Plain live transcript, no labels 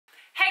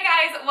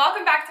guys,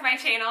 welcome back to my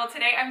channel.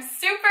 Today I'm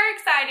super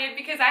excited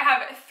because I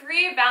have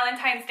 3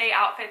 Valentine's Day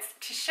outfits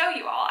to show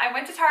you all. I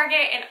went to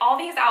Target and all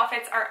these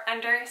outfits are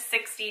under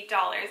 $60.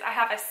 I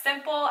have a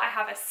simple, I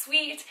have a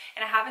sweet,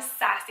 and I have a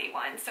sassy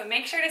one. So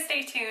make sure to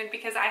stay tuned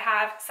because I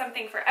have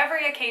something for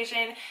every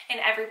occasion and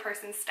every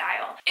person's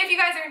style. If you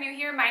guys are new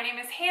here, my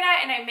name is Hannah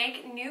and I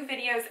make new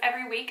videos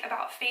every week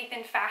about faith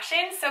and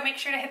fashion. So make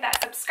sure to hit that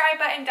subscribe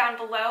button down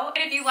below.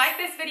 And if you like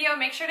this video,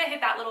 make sure to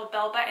hit that little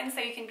bell button so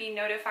you can be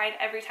notified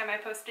every time I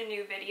post a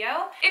new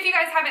video. If you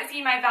guys haven't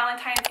seen my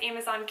Valentine's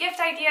Amazon gift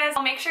ideas,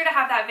 I'll make sure to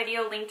have that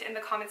video linked in the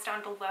comments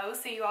down below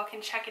so you all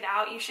can check it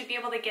out. You should be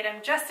able to get them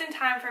just in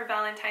time for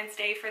Valentine's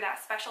Day for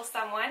that special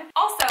someone.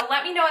 Also,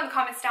 let me know in the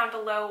comments down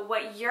below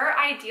what your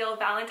ideal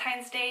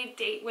Valentine's Day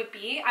date would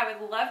be. I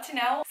would love to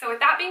know. So with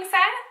that being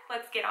said,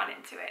 let's get on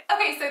into it.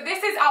 Okay, so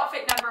this is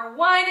outfit number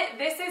 1.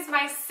 This is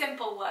my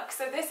simple look.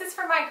 So this is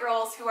for my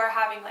girls who are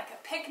having like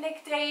a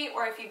picnic date,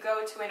 or if you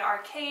go to an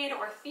arcade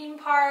or theme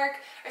park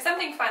or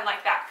something fun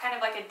like that, kind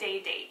of like a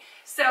day date.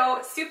 So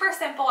super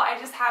simple. I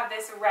just have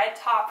this red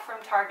top from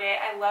Target.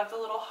 I love the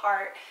little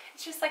heart.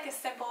 It's just like a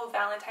simple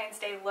Valentine's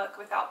Day look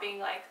without being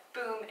like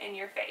boom in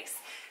your face.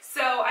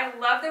 So I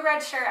love the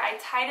red shirt. I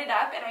tied it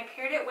up and I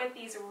paired it with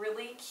these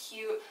really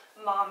cute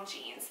mom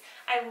jeans.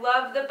 I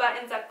love the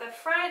buttons up the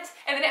front,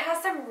 and then it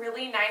has some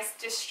really nice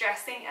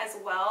distressing as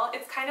well.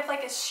 It's kind of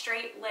like a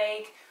straight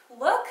leg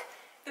look.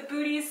 The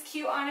booty's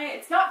cute on it.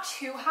 It's not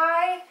too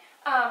high,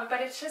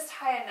 but it's just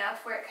high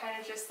enough where it kind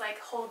of just like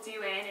holds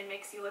you in and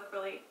makes you look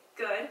really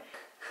good.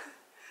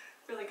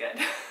 Really good.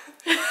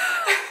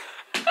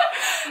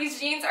 These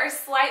jeans are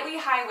slightly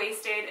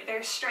high-waisted,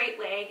 they're straight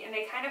leg, and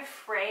they kind of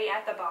fray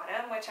at the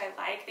bottom, which I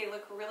like. They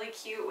look really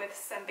cute with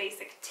some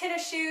basic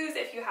tennis shoes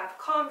if you have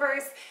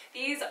Converse.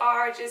 These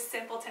are just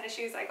simple tennis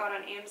shoes I got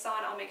on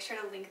Amazon. I'll make sure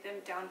to link them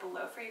down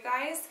below for you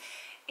guys.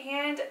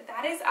 And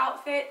that is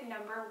outfit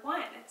number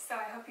 1. So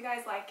I hope you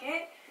guys like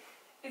it.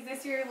 Is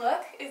this your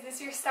look? Is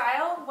this your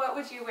style? What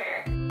would you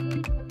wear?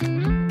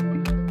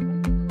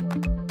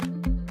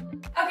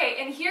 Okay,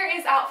 and here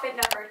is outfit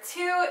number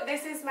 2.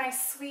 This is my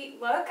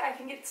sweet look. I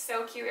think it's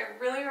so cute. It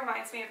really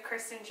reminds me of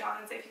Kristen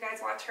Johns if you guys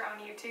watch her on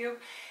YouTube.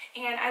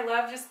 And I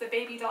love just the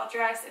baby doll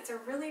dress. It's a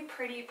really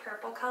pretty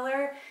purple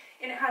color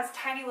and it has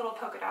tiny little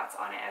polka dots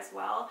on it as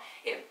well.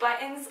 It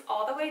buttons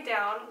all the way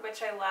down,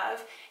 which I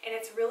love, and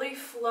it's really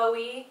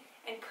flowy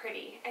and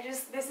pretty.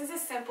 This is a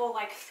simple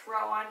like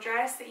throw-on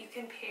dress that you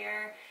can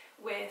pair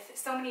with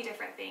so many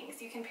different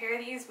things. You can pair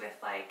these with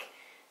like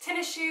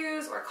tennis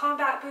shoes or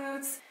combat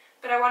boots.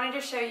 But I wanted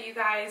to show you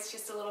guys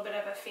just a little bit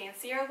of a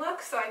fancier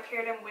look, so I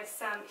paired them with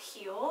some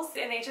heels,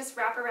 and they just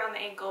wrap around the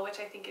ankle, which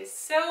I think is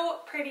so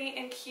pretty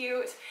and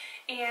cute,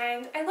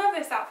 and I love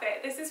this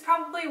outfit. This is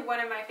probably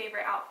one of my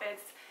favorite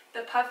outfits.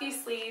 The puffy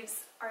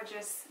sleeves are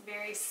just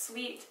very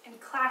sweet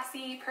and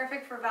classy,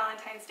 perfect for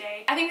Valentine's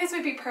Day. I think this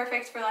would be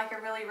perfect for like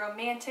a really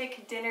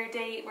romantic dinner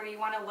date where you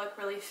want to look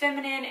really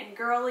feminine and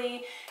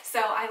girly,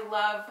 so I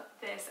love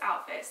this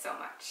outfit so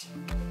much.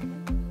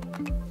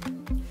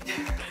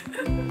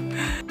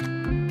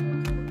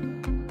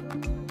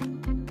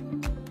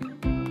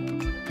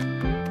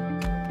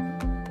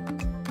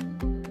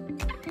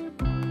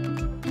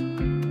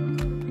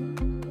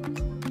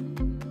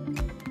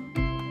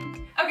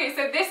 Okay,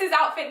 so this is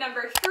outfit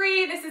number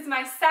 3. This is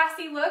my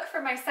sassy look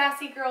for my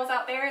sassy girls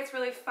out there. It's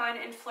really fun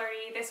and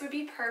flirty. This would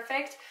be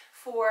perfect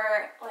for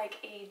like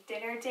a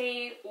dinner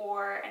date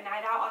or a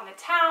night out on the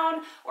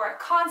town or a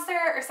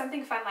concert or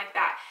something fun like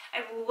that.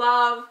 I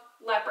love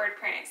leopard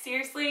print.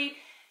 Seriously,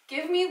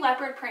 give me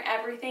leopard print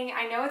everything.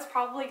 I know it's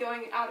probably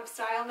going out of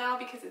style now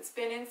because it's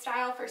been in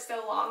style for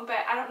so long, but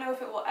I don't know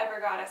if it will ever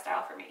go out of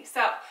style for me.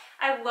 So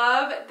I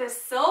love the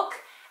silk.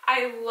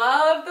 I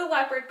love the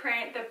leopard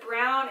print. The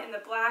brown and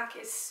the black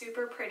is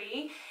super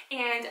pretty,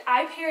 and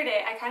I paired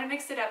it, I kind of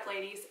mixed it up,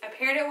 ladies. I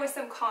paired it with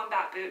some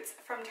combat boots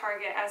from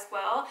Target as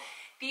well.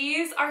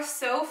 These are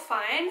so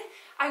fun.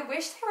 I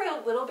wish they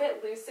were a little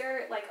bit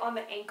looser, like on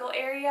the ankle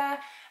area,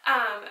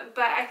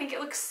 but I think it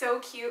looks so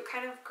cute,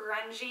 kind of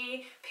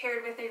grungy,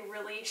 paired with a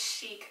really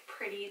chic,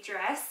 pretty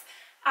dress.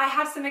 I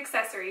have some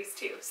accessories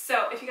too.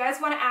 So if you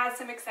guys want to add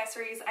some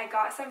accessories, I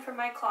got some from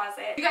my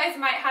closet. You guys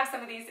might have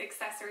some of these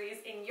accessories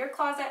in your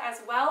closet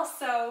as well.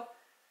 So,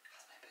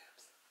 how's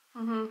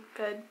my boobs?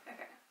 Good.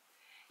 Okay.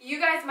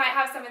 You guys might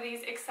have some of these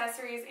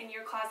accessories in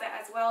your closet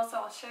as well. So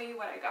I'll show you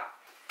what I got.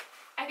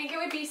 I think it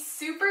would be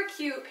super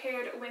cute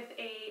paired with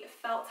a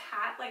felt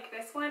hat like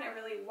this one, a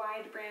really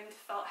wide brimmed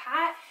felt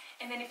hat.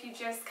 And then if you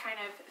just kind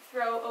of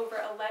throw over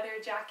a leather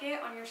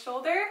jacket on your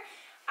shoulder,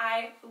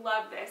 I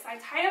love this. I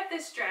tied up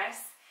this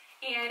dress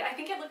and I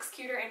think it looks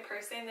cuter in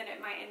person than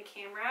it might in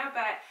camera,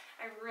 but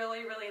I really,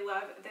 really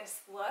love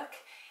this look.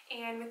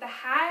 And with the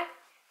hat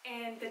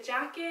and the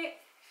jacket,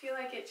 I feel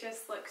like it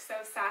just looks so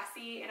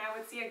sassy, and I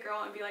would see a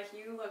girl and be like,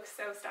 you look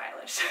so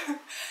stylish.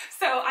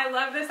 So I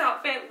love this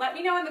outfit. Let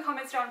me know in the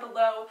comments down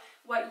below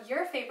what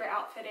your favorite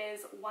outfit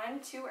is,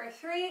 1, 2, or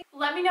 3.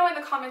 Let me know in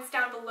the comments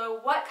down below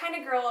what kind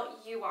of girl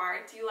you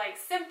are. Do you like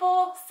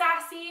simple,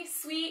 sassy,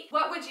 sweet?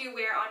 What would you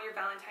wear on your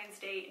Valentine's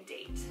Day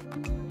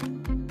date?